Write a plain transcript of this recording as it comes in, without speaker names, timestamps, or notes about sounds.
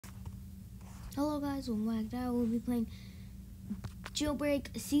Hello guys, welcome back. Today we'll be playing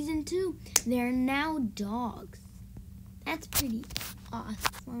Jailbreak Season 2. They're now dogs. That's pretty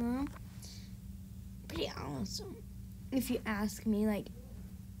awesome. Pretty awesome. If you ask me, like,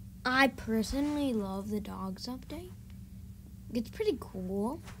 I personally love the dogs update. It's pretty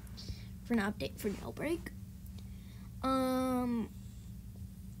cool for an update for Jailbreak.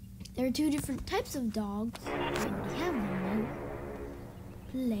 There are two different types of dogs. We already have them.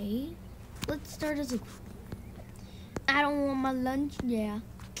 Play. Let's start as a group. I don't want my lunch. Yeah.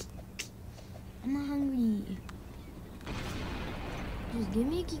 I'm not hungry. Just give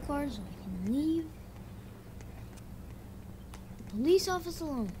me a key card so I can leave the police office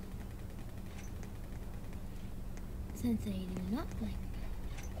alone. Since they do not like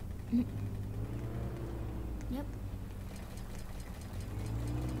me. Yep.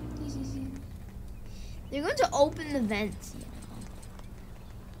 They're going to open the vents, you know.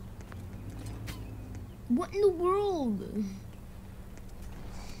 What in the world?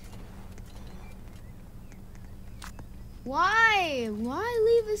 Why? Why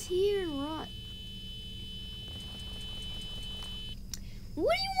leave us here and rot?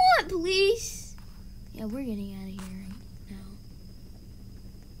 What do you want, police? Yeah, we're getting out of here right now.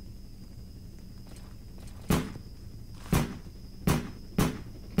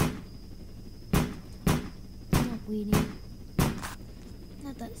 I'm not waiting.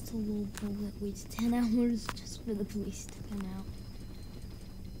 Not that it's a little boat that waits 10 hours just for the police to come out.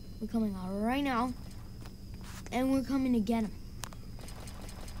 We're coming out right now. And we're coming to get him.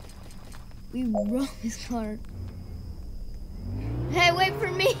 We rob his car. Hey, wait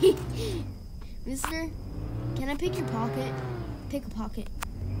for me! Mister, can I pick your pocket? Pick a pocket.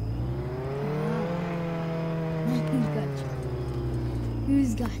 Wow. Who's got you?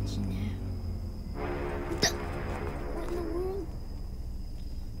 Who's got you now? What in the world?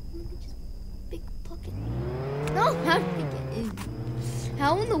 Let me just pick a pocket. No, how did I get in?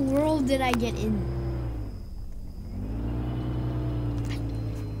 How in the world did I get in?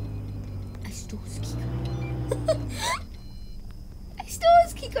 I stole his keycard. I stole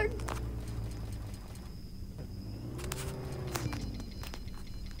his keycard.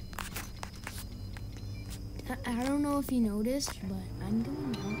 I don't know if you noticed, but I'm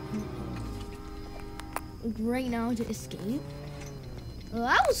going out like right now to escape. Well,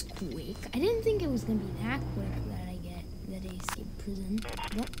 that was quick. I didn't think it was gonna be that quick that I escaped prison.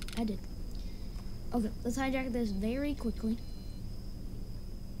 Nope, I did. Okay, let's hijack this very quickly.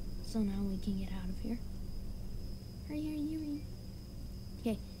 So now we can get out of here. Hurry.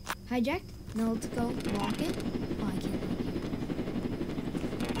 Okay, hijacked. Now let's go lock it. Oh, I can't lock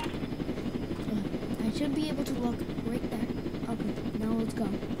it. I should be able to lock right there. Okay, now let's go. I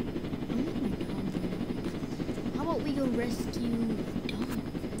need my dog. How about we go rescue the dog?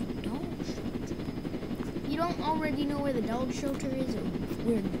 Dog shelter. You don't already know where the dog shelter is, or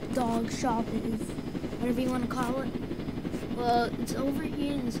where the dog shop is, whatever you want to call it. Well, it's over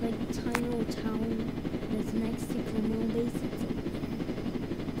here in this like tiny little town that's next to criminal bases.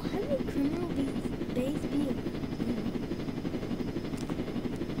 Why would criminal base be a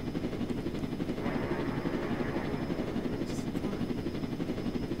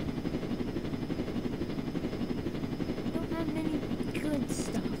don't have many good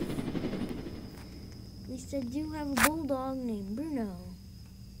stuff. At least I do have a bulldog named Bruno,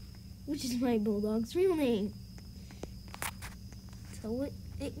 which is my bulldog's real name. So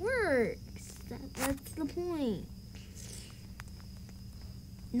it works. That's the point.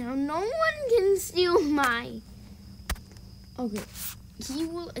 Now no one can steal my... Okay, he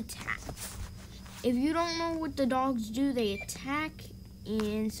will attack. If you don't know what the dogs do, they attack,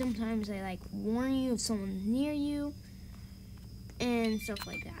 and sometimes they like warn you if someone's near you and stuff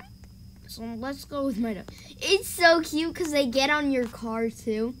like that. So let's go with my dog. It's so cute because they get on your car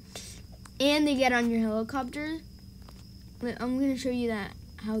too, and they get on your helicopter. I'm gonna show you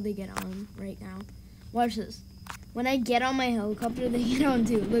how they get on right now. Watch this. When I get on my helicopter, they get on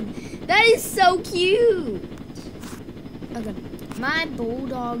too. Look, that is so cute. Okay, my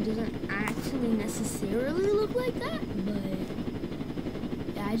bulldog doesn't actually necessarily look like that, but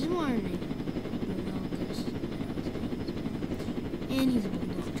yeah, I just wanted to name it Bruno because and he's a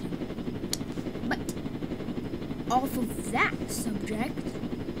bulldog too. But off of that subject,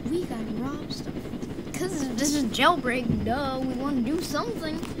 we gotta rob stuff. Because this is Jailbreak, duh, we want to do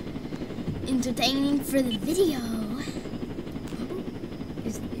something entertaining for the video.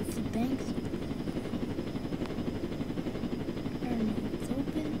 If the bank's... I don't know, it's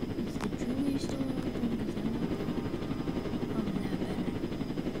open. Is the jewelry store open? That better.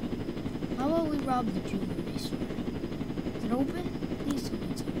 How about we rob the jewelry store? Is it open? Please tell me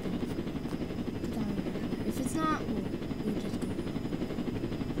it's open.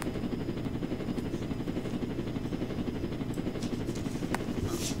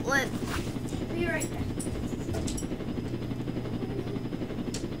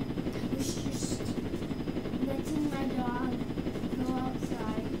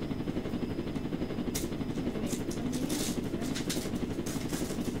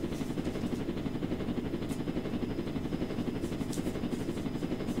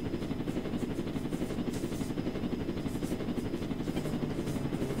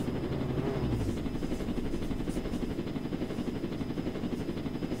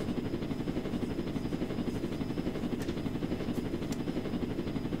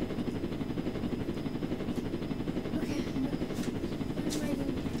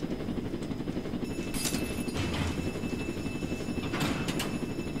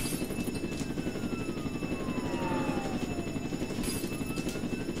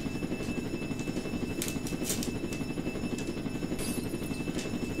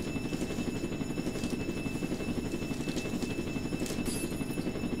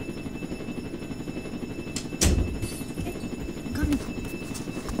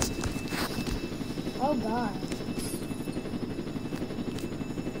 Oh god.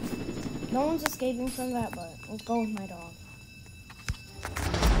 No one's escaping from that, but let's go with my dog.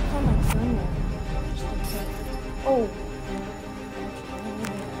 Oh my god. Oh.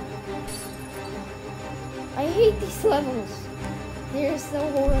 I hate these levels. They're so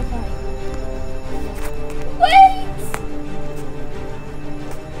horrifying. Wait!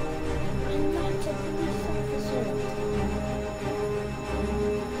 I'm not a police officer.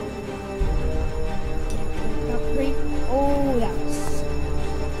 Oh, that was...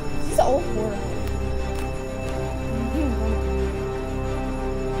 This is all horrifying.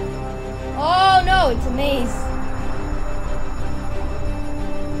 Oh no, it's a maze.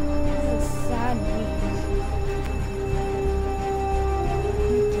 This is a sad maze.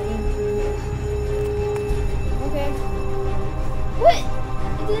 Okay. What?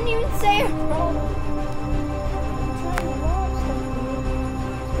 It didn't even say it wrong. I'm trying to rob something.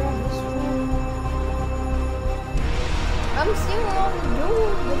 Let's grab this one. I'm stealing all the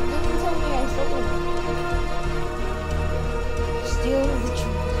doors, but it didn't tell me I stole them. Steal the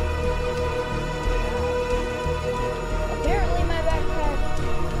trees. Apparently my backpack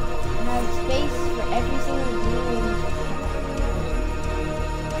has space for every single room.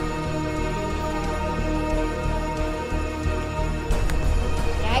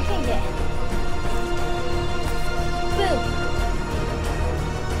 Yeah, I can get in. Boom!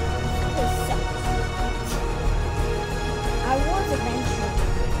 This sucks. I was eventually.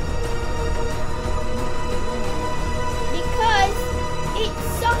 Because it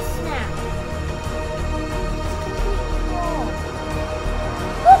sucks now.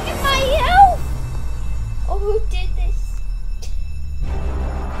 Look at my health! Oh, who did this?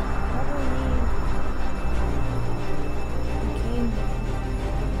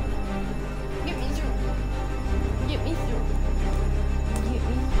 Get me through. Get me through. Get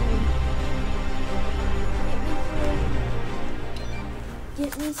me through.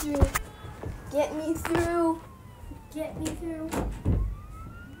 Get me through. Get me through. Get me through.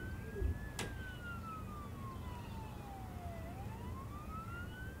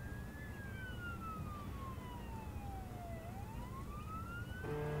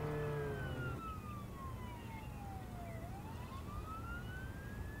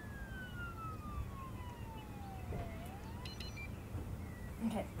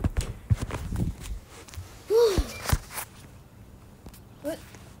 Okay. What?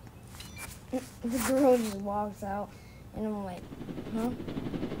 The girl just walks out, and I'm like, huh?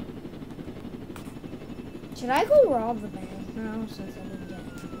 Should I go rob the bank now since I didn't get it?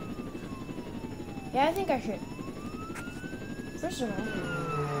 Yeah, I think I should. First of all,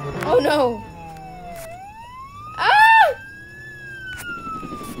 oh no! Ah!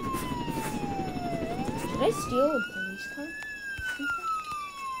 Should I steal a police car?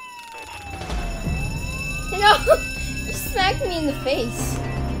 No! You smacked me in the face.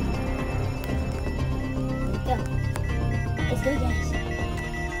 Let's go, guys.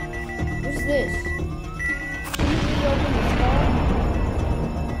 What's this? Should we open this door?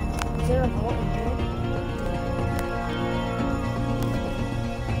 Is there a vault in here?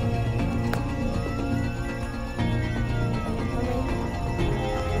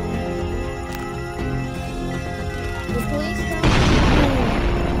 The police come.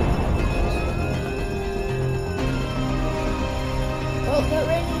 Oh, get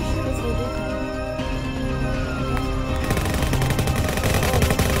ready to shoot if they do come. Oh,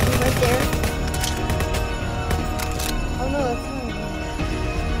 right there. Oh no, that's not a police.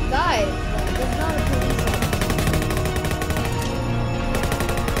 Guys, that's not a police officer.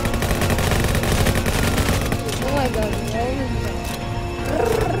 Oh my god, no.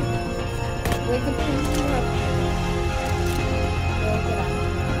 Wake the police up. Oh, get out.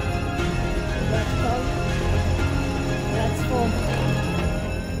 That's full. That's full.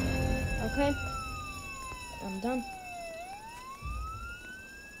 Okay, I'm done.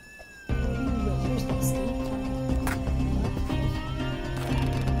 Here's the escape.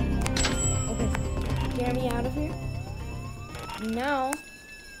 Okay, get me out of here. Now,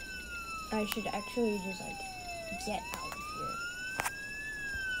 I should actually just like get out of here.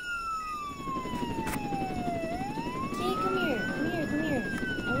 Okay, come here, come here, come here.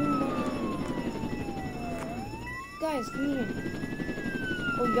 Oh my. Guys, come here.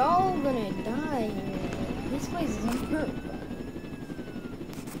 Oh, y'all gonna die here. This place is hurt.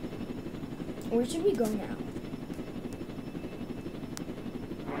 Where should we go now?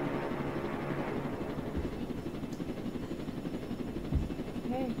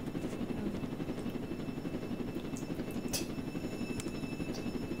 Okay.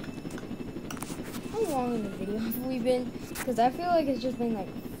 How long in the video have we been? Because I feel like it's just been like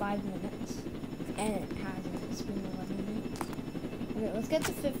 5 minutes. And it hasn't. It's been 11 minutes. Okay, let's get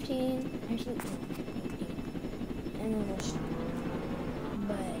to 15. Actually, no, 18. And then we'll stop.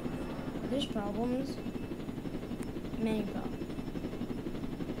 But there's problems. Many problems.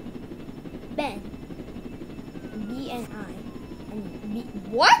 Ben. B-N-I.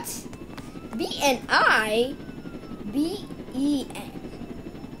 What? B-N-I? B-E-N.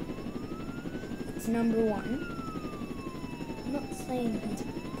 It's number 1. I'm not saying he's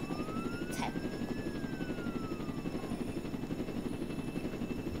technically.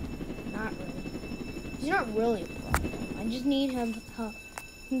 Not really. He's not really a problem. I just need him to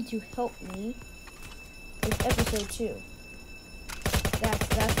help me with episode 2. That's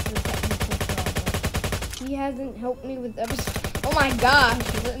the technical problem. He hasn't helped me with episode... Oh my gosh,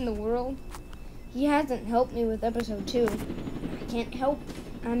 what in the world? He hasn't helped me with episode 2. I can't help...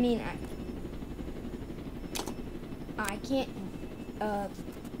 I mean, I can't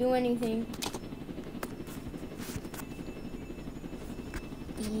do anything.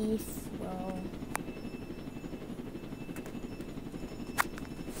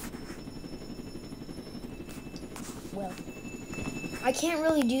 Well, I can't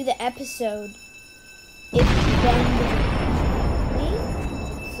really do the episode if Ben doesn't help me,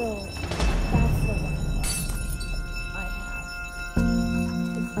 so that's the one I have.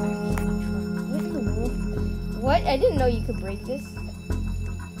 What in the world? What? I didn't know you could break this.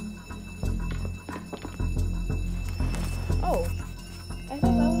 Oh, I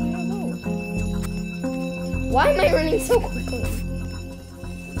thought that was one of those. Why am I running so quickly?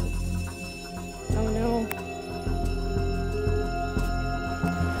 Oh no.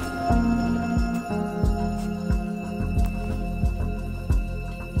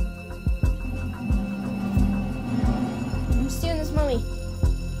 I'm stealing this mummy.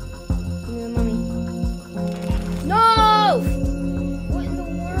 Give me the mummy. No! What in the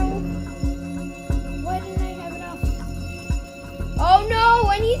world? Why didn't I have enough? Oh no!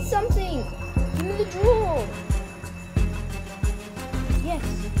 I need something! Give me the jewel! Yes.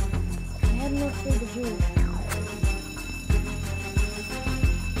 I had enough for the jewel.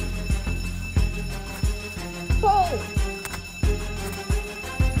 Oh!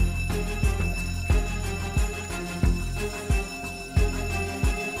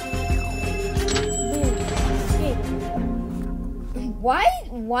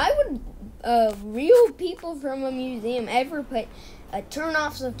 Why would real people from a museum ever put a turn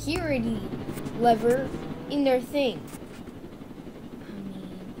off security lever in their thing? I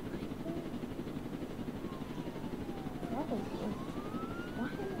mean, probably. Why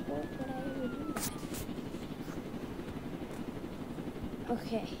in the world would I ever do that?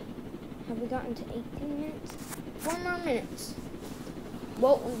 Okay. Have we gotten to 18 minutes? 4 more minutes.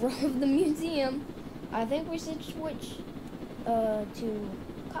 Well, we're out of the museum. I think we should switch to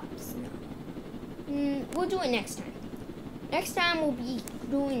cops now. We'll do it next time. Next time we'll be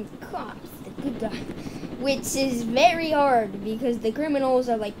doing cops, the good guy, which is very hard because the criminals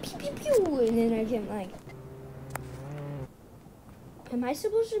are like pew pew pew, and then I can like. Am I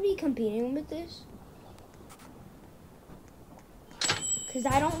supposed to be competing with this? Because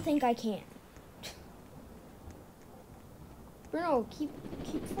I don't think I can. Bruno, keep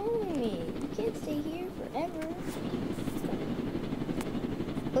following me. You can't stay here forever.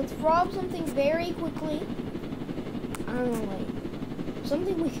 Let's rob something very quickly. I don't know, like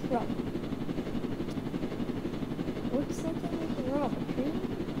something we can rob. What's something we can rob? A tree?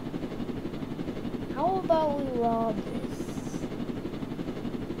 How about we rob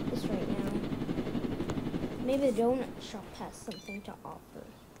this right now? Maybe the donut shop has something to offer.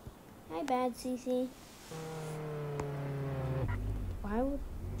 Hi, Bad CC.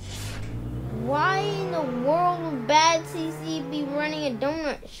 Why in the world would Bad CC be running a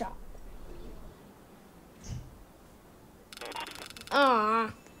donut shop?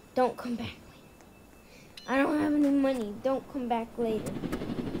 Ah, don't come back later. I don't have any money. Don't come back later.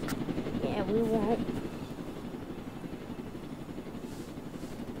 Yeah, we won't.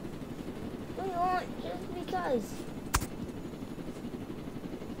 We won't just because.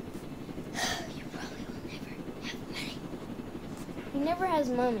 You probably will never have money. He never has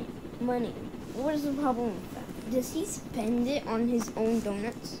money. What is the problem with that? Does he spend it on his own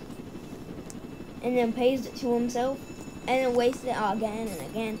donuts? And then pays it to himself? And then wastes it again and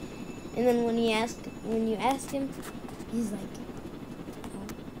again? And then when you ask him, he's like, oh,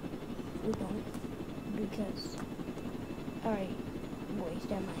 we don't. Because, alright,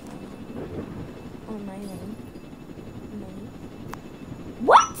 waste on my own money.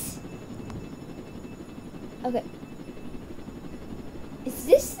 What? Okay. Is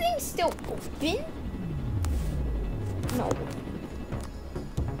this thing still open? No.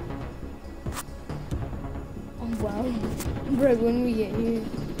 Wow. Right when we get here.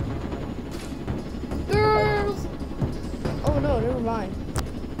 Girls! Oh no, never mind.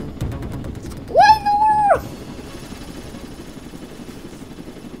 What in the world?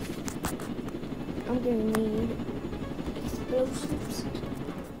 I'm gonna need explosives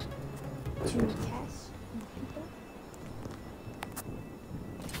to cast people.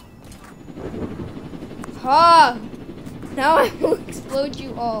 Ha! Now I will explode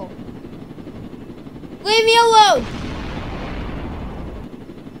you all. Leave me alone!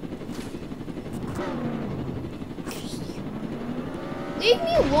 Leave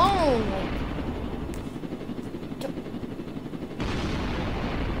me alone!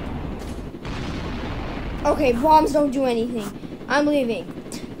 Okay, bombs don't do anything. I'm leaving.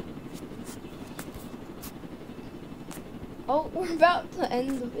 Oh, we're about to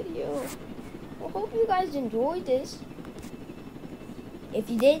end the video. I hope you guys enjoyed this. If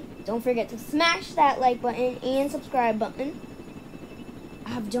you did, don't forget to smash that like button and subscribe button. I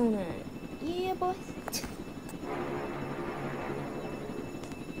have donut. Yeah, boys.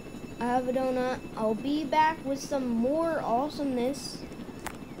 I have a donut. I'll be back with some more awesomeness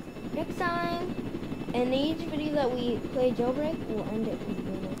next time. And each video that we play jailbreak, we'll end it with a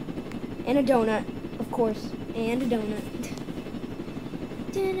donut. And a donut, of course. And a donut.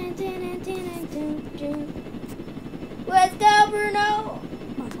 Let's go, Bruno!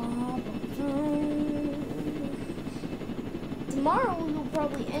 Tomorrow we'll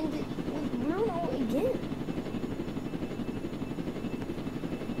probably end it with Bruno again.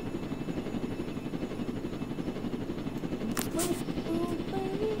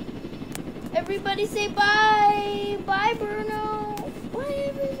 Everybody say bye! Bye, Bruno!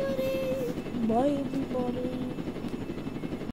 Bye, everybody! Bye, everybody!